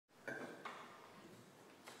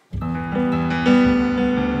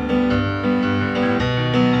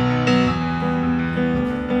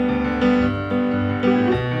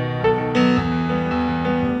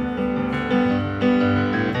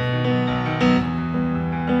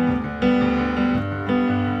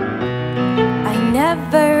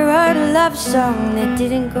love song that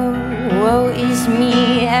didn't go. Woe is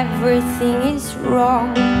me, everything is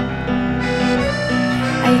wrong.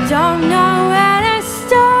 I don't know where to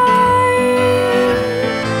start.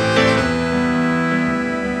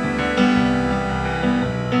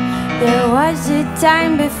 There was a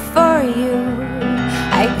time before you,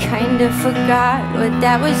 I kind of forgot what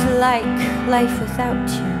that was like, life without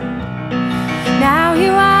you. Now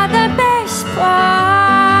you are the best part.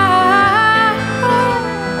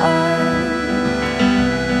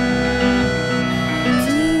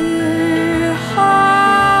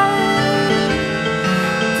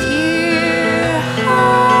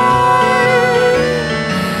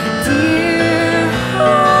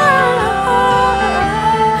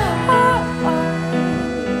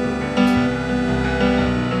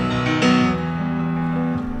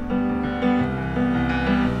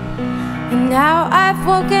 Now I've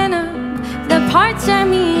woken up the parts of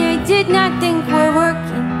me I did not think were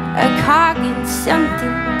working, a cog in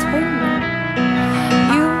something turning.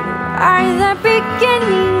 You are the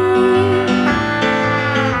beginning,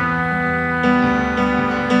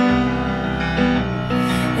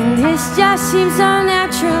 and this just seems so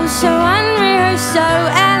natural, so unrehearsed, so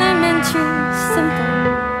elementary, simple.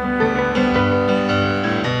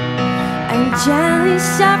 I'm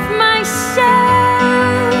jealous of myself.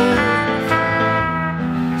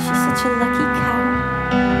 A lucky cow.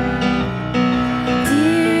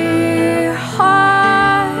 Dear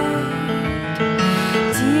heart,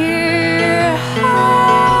 dear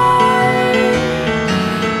heart,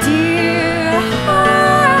 dear heart.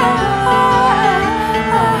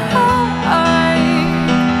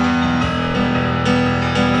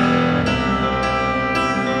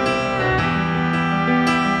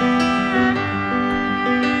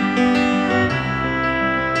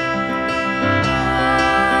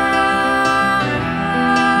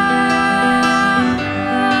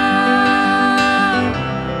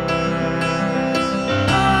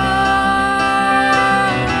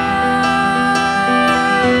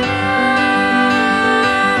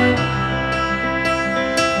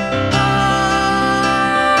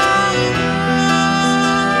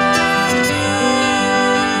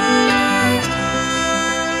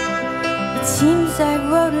 Seems I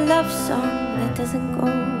wrote a love song that doesn't go.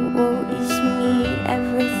 Woe is me,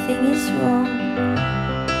 everything is wrong.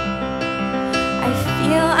 I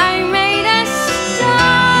feel I made a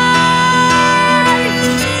start.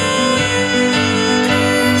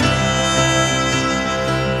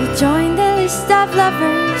 We join the list of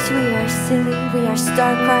lovers. We are silly, we are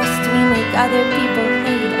star-crossed. We make other people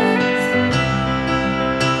hate us.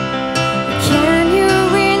 Can you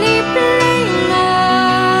really blame us?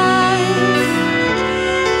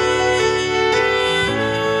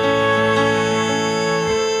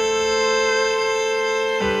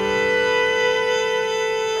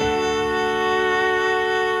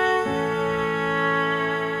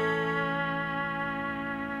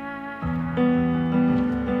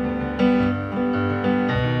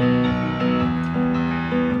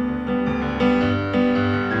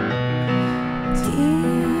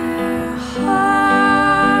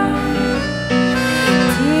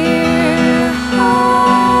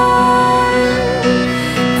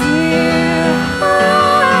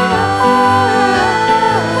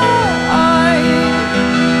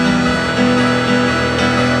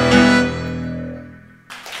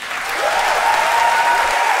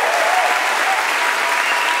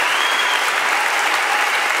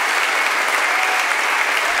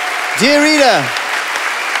 Dear Rita,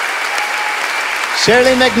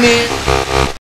 Shirley MacNeil.